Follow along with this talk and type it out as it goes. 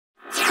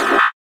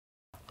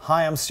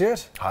Hi, I'm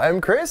Stuart. Hi,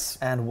 I'm Chris.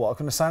 And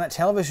welcome to SIRENNET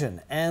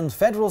Television. And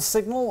Federal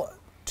Signal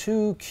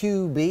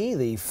 2QB,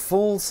 the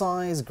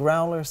full-size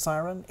growler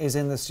siren, is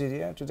in the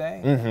studio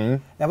today.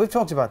 Now, we've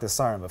talked about this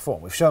siren before.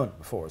 We've shown it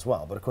before as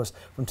well. But, of course,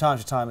 from time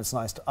to time, it's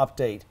nice to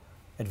update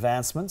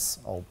advancements,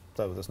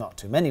 although there's not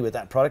too many with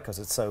that product because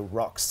it's so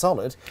rock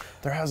solid.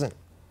 There hasn't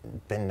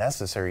been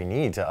necessary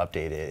need to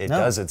update it. It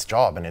does its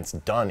job, and it's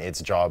done its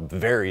job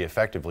very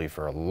effectively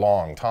for a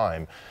long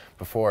time.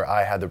 Before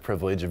I had the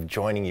privilege of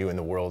joining you in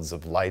the worlds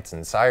of lights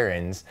and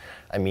sirens,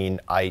 I mean,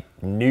 I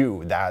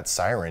knew that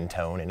siren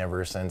tone, and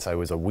ever since I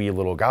was a wee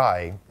little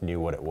guy, knew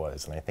what it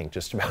was. And I think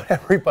just about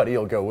everybody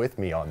will go with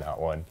me on that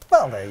one.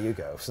 Well, there you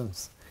go.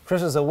 Since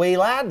Chris is a wee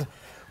lad,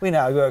 we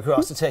now go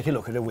across to take a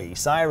look at a wee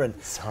siren.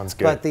 Sounds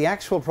good. But the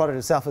actual product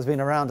itself has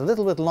been around a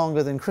little bit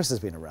longer than Chris has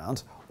been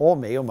around, or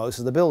me, or most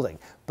of the building.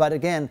 But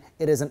again,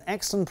 it is an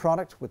excellent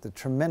product with a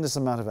tremendous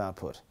amount of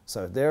output.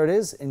 So there it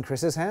is in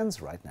Chris's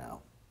hands right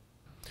now.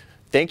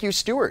 Thank you,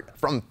 Stuart.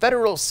 From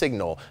Federal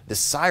Signal, the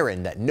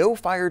siren that no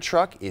fire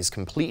truck is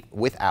complete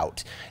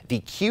without.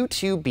 The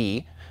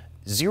Q2B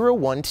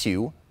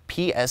 012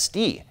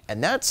 PSD,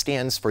 and that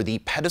stands for the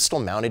pedestal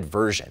mounted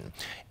version.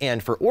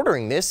 And for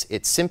ordering this,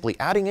 it's simply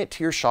adding it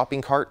to your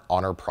shopping cart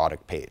on our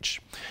product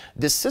page.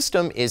 This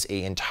system is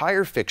an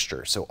entire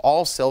fixture, so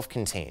all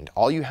self-contained.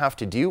 All you have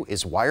to do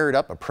is wire it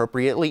up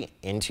appropriately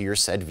into your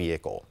said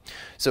vehicle.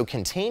 So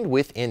contained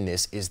within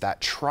this is that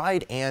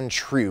tried and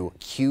true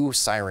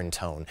Q-Siren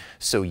tone.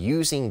 So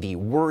using the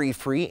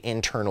worry-free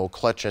internal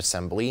clutch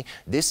assembly,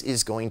 this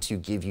is going to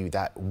give you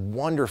that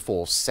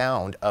wonderful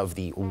sound of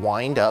the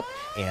wind up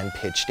and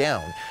pitch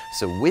down.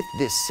 So with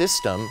this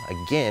system,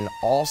 again,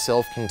 all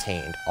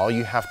self-contained. All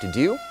you have to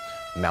do,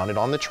 mount it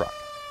on the truck.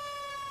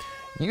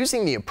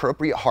 Using the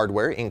appropriate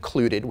hardware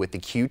included with the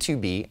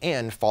Q2B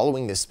and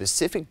following the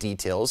specific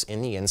details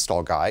in the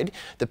install guide,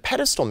 the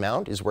pedestal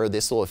mount is where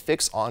this will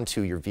affix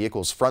onto your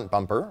vehicle's front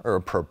bumper or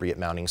appropriate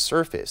mounting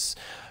surface.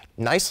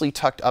 Nicely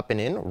tucked up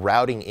and in,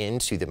 routing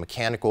into the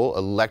mechanical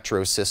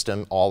electro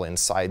system all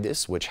inside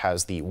this, which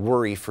has the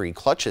worry-free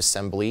clutch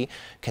assembly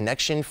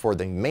connection for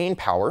the main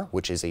power,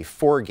 which is a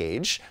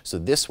 4-gauge. So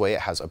this way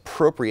it has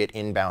appropriate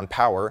inbound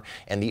power.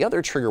 And the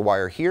other trigger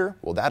wire here,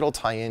 well, that'll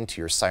tie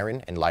into your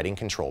siren and lighting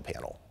control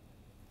panel.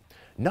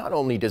 Not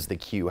only does the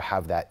Q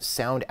have that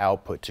sound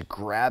output to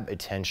grab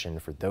attention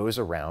for those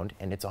around,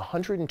 and it's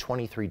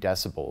 123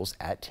 decibels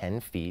at 10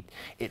 feet,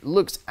 it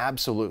looks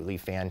absolutely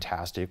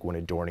fantastic when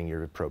adorning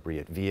your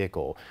appropriate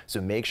vehicle.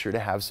 So make sure to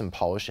have some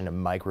polish and a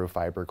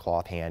microfiber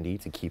cloth handy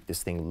to keep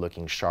this thing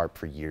looking sharp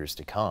for years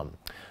to come.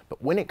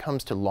 But when it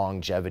comes to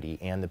longevity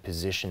and the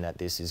position that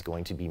this is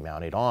going to be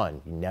mounted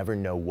on, you never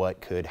know what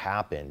could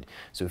happen.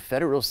 So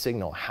Federal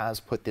Signal has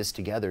put this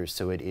together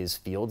so it is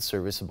field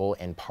serviceable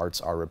and parts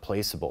are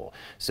replaceable.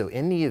 So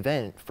in the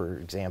event, for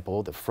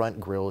example, the front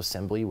grille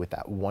assembly with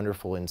that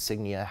wonderful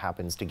insignia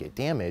happens to get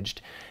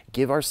damaged,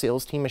 give our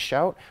sales team a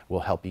shout.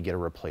 We'll help you get a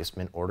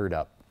replacement ordered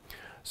up.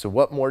 So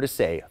what more to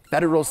say?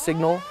 Federal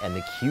Signal and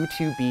the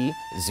Q2B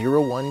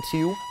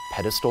 012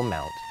 pedestal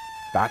mount.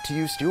 Back to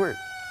you, Stuart.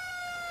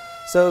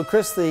 So,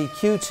 Chris, the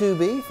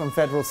Q2B from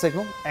Federal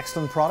Signal,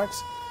 excellent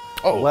products.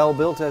 Well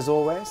built as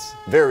always.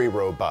 Very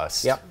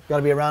robust. Yep, got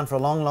to be around for a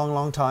long, long,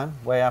 long time,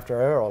 way after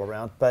air all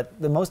around.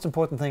 But the most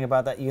important thing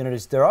about that unit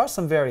is there are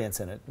some variants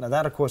in it. Now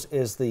that, of course,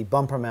 is the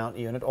bumper mount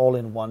unit, all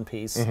in one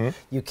piece.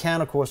 You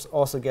can, of course,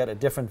 also get a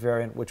different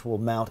variant which will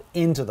mount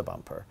into the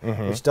bumper,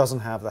 which doesn't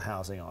have the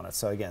housing on it.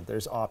 So again,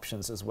 there's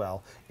options as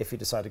well if you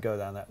decide to go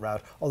down that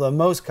route. Although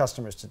most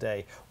customers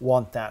today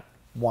want that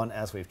one,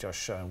 as we've just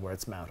shown, where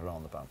it's mounted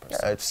on the bumper.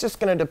 Yeah, it's just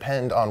going to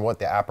depend on what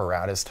the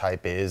apparatus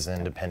type is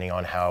and depending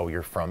on how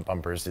your front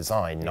bumper is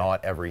designed.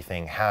 Not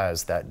everything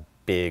has that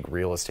big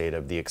real estate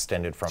of the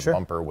extended front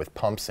bumper with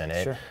pumps in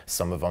it.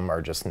 Some of them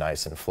are just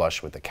nice and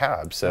flush with the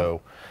cab. So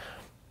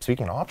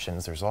speaking of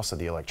options, there's also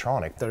the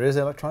electronic. There is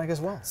electronic as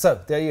well. So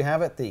there you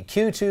have it, the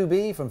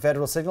Q2B from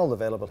Federal Signal,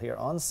 available here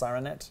on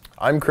SIRENNET.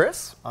 I'm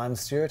Chris. I'm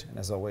Stuart, and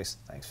as always,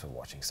 thanks for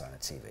watching SIRENNET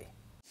TV.